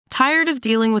Tired of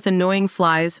dealing with annoying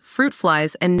flies, fruit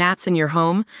flies, and gnats in your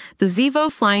home? The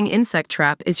Zevo Flying Insect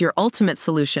Trap is your ultimate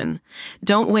solution.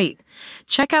 Don't wait.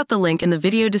 Check out the link in the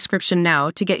video description now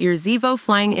to get your Zevo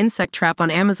Flying Insect Trap on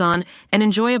Amazon and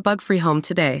enjoy a bug-free home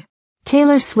today.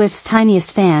 Taylor Swift's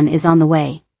tiniest fan is on the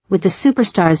way, with the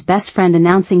superstar's best friend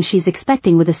announcing she's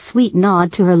expecting with a sweet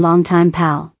nod to her longtime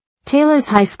pal. Taylor's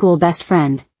high school best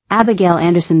friend, Abigail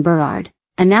Anderson,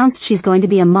 announced she's going to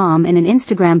be a mom in an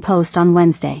Instagram post on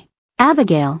Wednesday.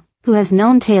 Abigail, who has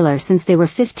known Taylor since they were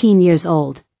 15 years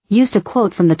old, used a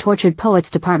quote from the Tortured Poets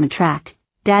Department track,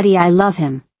 "Daddy, I Love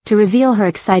Him," to reveal her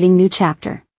exciting new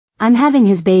chapter. "I'm having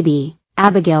his baby,"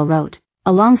 Abigail wrote,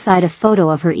 alongside a photo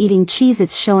of her eating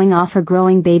Cheez-Its showing off her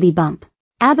growing baby bump.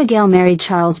 Abigail married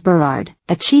Charles Burrard,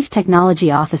 a chief technology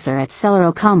officer at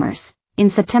Celero Commerce, in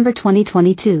September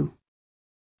 2022.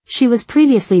 She was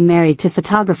previously married to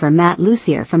photographer Matt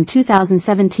Lucier from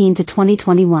 2017 to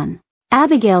 2021.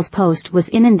 Abigail's post was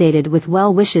inundated with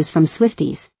well wishes from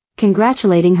Swifties,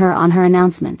 congratulating her on her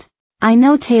announcement. "I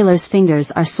know Taylor's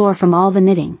fingers are sore from all the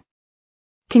knitting.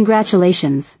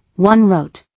 Congratulations," one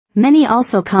wrote. Many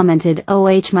also commented, "Oh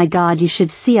my God, you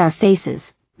should see our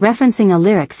faces," referencing a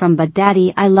lyric from "But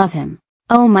Daddy, I Love Him."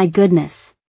 Oh my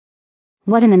goodness.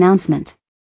 What an announcement.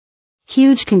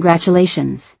 Huge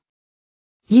congratulations.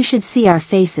 "You should see our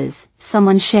faces,"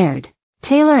 someone shared.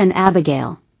 Taylor and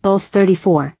Abigail, both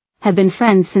 34, have been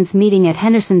friends since meeting at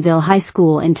Hendersonville High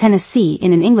School in Tennessee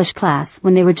in an English class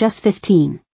when they were just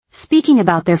 15. Speaking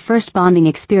about their first bonding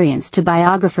experience to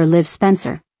biographer Liv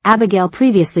Spencer, Abigail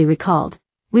previously recalled,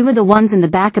 "We were the ones in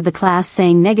the back of the class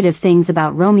saying negative things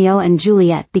about Romeo and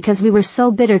Juliet because we were so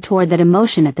bitter toward that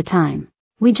emotion at the time.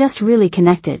 We just really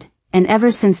connected, and ever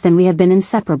since then we have been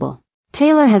inseparable."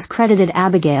 Taylor has credited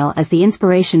Abigail as the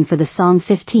inspiration for the song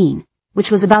 15, which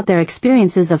was about their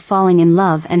experiences of falling in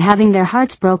love and having their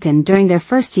hearts broken during their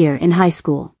first year in high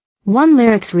school. One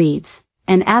lyrics reads,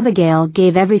 "And Abigail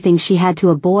gave everything she had to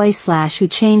a boy who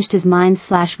changed his mind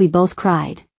we both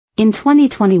cried." In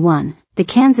 2021, the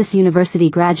Kansas University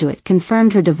graduate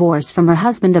confirmed her divorce from her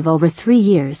husband of over 3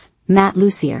 years, Matt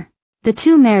Lucier. The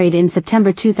two married in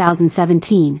September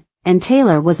 2017, and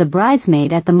Taylor was a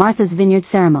bridesmaid at the Martha's Vineyard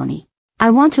ceremony.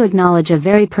 "I want to acknowledge a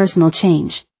very personal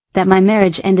change, that my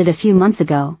marriage ended a few months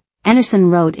ago," Anderson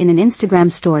wrote in an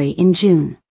Instagram story in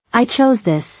June. "I chose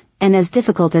this, and as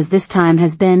difficult as this time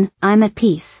has been, I'm at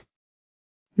peace.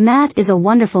 Matt is a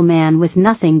wonderful man with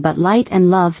nothing but light and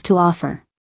love to offer.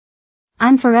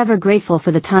 I'm forever grateful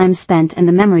for the time spent and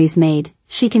the memories made,"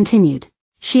 she continued.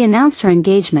 She announced her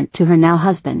engagement to her now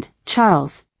husband,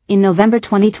 Charles, in November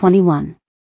 2021.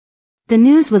 The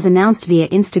news was announced via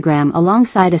Instagram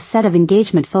alongside a set of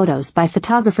engagement photos by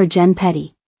photographer Jen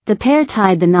Petty. The pair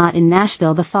tied the knot in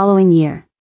Nashville the following year.